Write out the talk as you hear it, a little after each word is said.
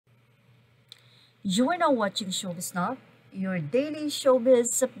You are now watching Showbiz Now, your daily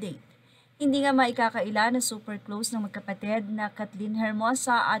showbiz update. Hindi nga maikakaila na super close ng magkapatid na Kathleene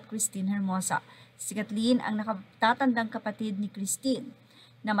Hermosa at Kristine Hermosa. Si Kathleene ang nakatatandang kapatid ni Kristine.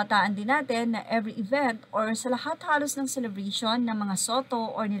 Namataan din natin na every event or sa lahat halos ng celebration ng mga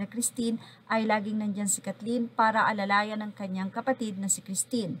Soto or nila Kristine ay laging nandyan si Kathleene para alalayan ng kanyang kapatid na si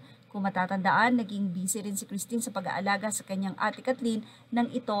Kristine. Kung matatandaan, naging busy rin si Kristine sa pag-aalaga sa kanyang ate Kathleene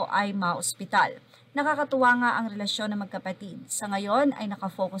nang ito ay ma-ospital. Nakakatuwa nga ang relasyon ng magkapatid. Sa ngayon ay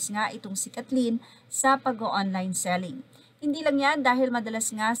nakafocus nga itong si Kathleene sa pag-online selling. Hindi lang yan dahil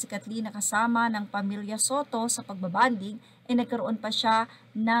madalas nga si Kathleene nakasama ng pamilya Soto sa pagbabanding ay nagkaroon pa siya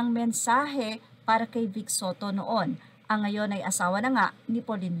ng mensahe para kay Vic Soto noon. Ang ngayon ay asawa na nga ni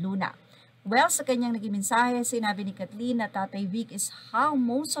Pauline Luna. Well, sa kanyang naging mensahe, sinabi ni Kathleene na Tatay Vic is how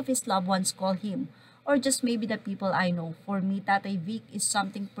most of his loved ones call him, or just maybe the people I know. For me, Tatay Vic is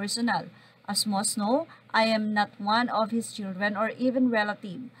something personal. As most know, I am not one of his children or even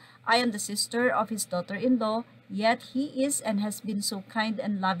relative. I am the sister of his daughter-in-law, yet he is and has been so kind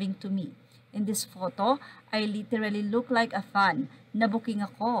and loving to me. In this photo, I literally look like a fan. Nabuking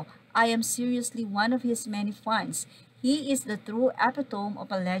ako. I am seriously one of his many fans. He is the true epitome of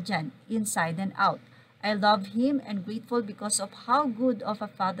a legend, inside and out. I love him and grateful because of how good of a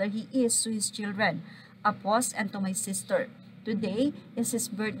father he is to his children, Apos, and to my sister. Today is his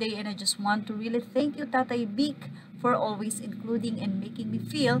birthday and I just want to really thank you, Tatay Vic, for always including and making me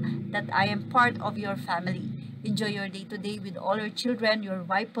feel that I am part of your family. Enjoy your day today with all your children, your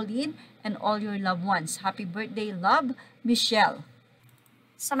wife Pauline, and all your loved ones. Happy birthday, love, Michelle.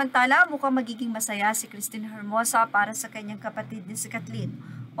 Samantala, mukhang magiging masaya si Kristine Hermosa para sa kanyang kapatid din si Kathleene.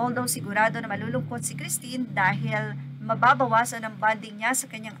 Although sigurado na malulungkot si Kristine dahil mababawasan ang bonding niya sa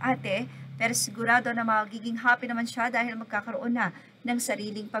kanyang ate, pero sigurado na magiging happy naman siya dahil magkakaroon na ng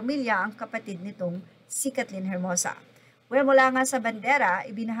sariling pamilya ang kapatid nitong si Kathleene Hermosa. Well, mula nga sa bandera,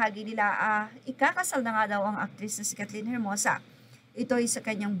 ibinahagi nila ikakasal na nga daw ang aktris na si Kathleene Hermosa. Ito ay sa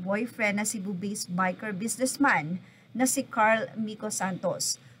kanyang boyfriend na Cebu-based biker businessman na si Carl Mico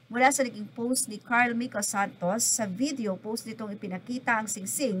Santos. Mula sa naging post ni Carl Mico Santos, sa video post nitong ipinakita ang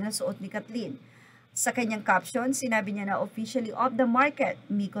singsing na suot ni Kathleene. Sa kanyang caption, sinabi niya na officially off the market,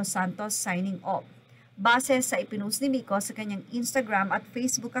 Mico Santos signing off. Base sa ipinost ni Mico sa kanyang Instagram at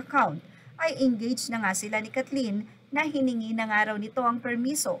Facebook account, ay engaged na nga sila ni Kathleene na hiningi na nga raw nito ang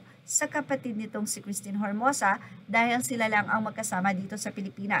permiso sa kapatid nitong si Kristine Hermosa dahil sila lang ang magkasama dito sa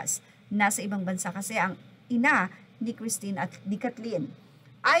Pilipinas. Nasa ibang bansa kasi ang ina ni Kristine at ni Kathleene.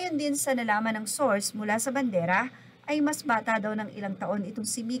 Ayon din sa nalaman ng source mula sa bandera, ay mas bata daw ng ilang taon itong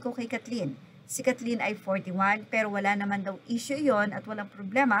si Mico kay Kathleene. Si Kathleene ay 41 pero wala naman daw issue yon at walang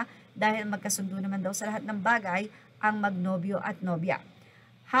problema dahil magkasundo naman daw sa lahat ng bagay ang magnobyo at nobya.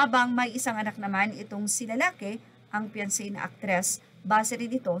 Habang may isang anak naman itong si lalaki, ang fiancé na aktres, base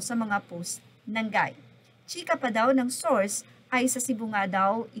rin ito sa mga post ng guy. Chika pa daw ng source ay sa Cebu nga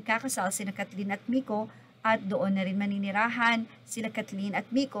daw ikakasal sina Kathleene at Mico at doon na rin maninirahan sila Kathleene at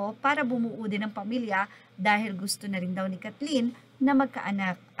Mico para bumuo din ng pamilya dahil gusto na rin daw ni Kathleene na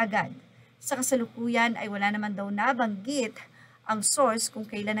magkaanak agad. Sa kasalukuyan ay wala naman daw nabanggit ang source kung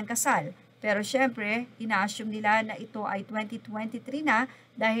kailan ang kasal. Pero syempre, ina-assume nila na ito ay 2023 na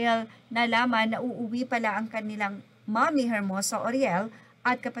dahil nalaman na uuwi pala ang kanilang mommy Hermosa Oriel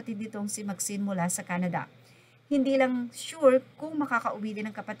at kapatid nitong si Maxine mula sa Canada. Hindi lang sure kung makakauwi din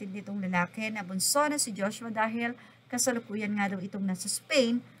ang kapatid nitong lalaki na bunso na si Joshua dahil kasalukuyan nga daw itong nasa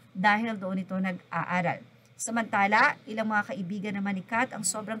Spain dahil doon ito nag-aaral. Samantala, ilang mga kaibigan naman ni Kat ang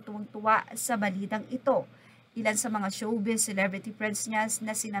sobrang tuwang-tuwa sa balitang ito. Ilan sa mga showbiz celebrity friends niya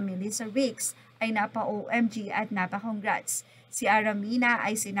na sina Melissa Ricks ay napa-OMG at napa-congrats. Si Aramina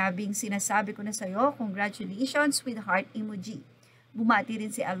ay sinasabi ko na sa'yo, congratulations with heart emoji. Bumati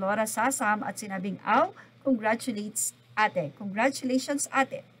rin si Alora Sasam at sinabing, congratulations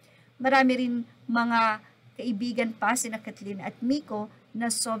ate. Marami rin mga kaibigan pa sina Kathleene at Mico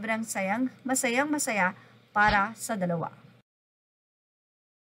na sobrang masayang-masaya para sa dalawa.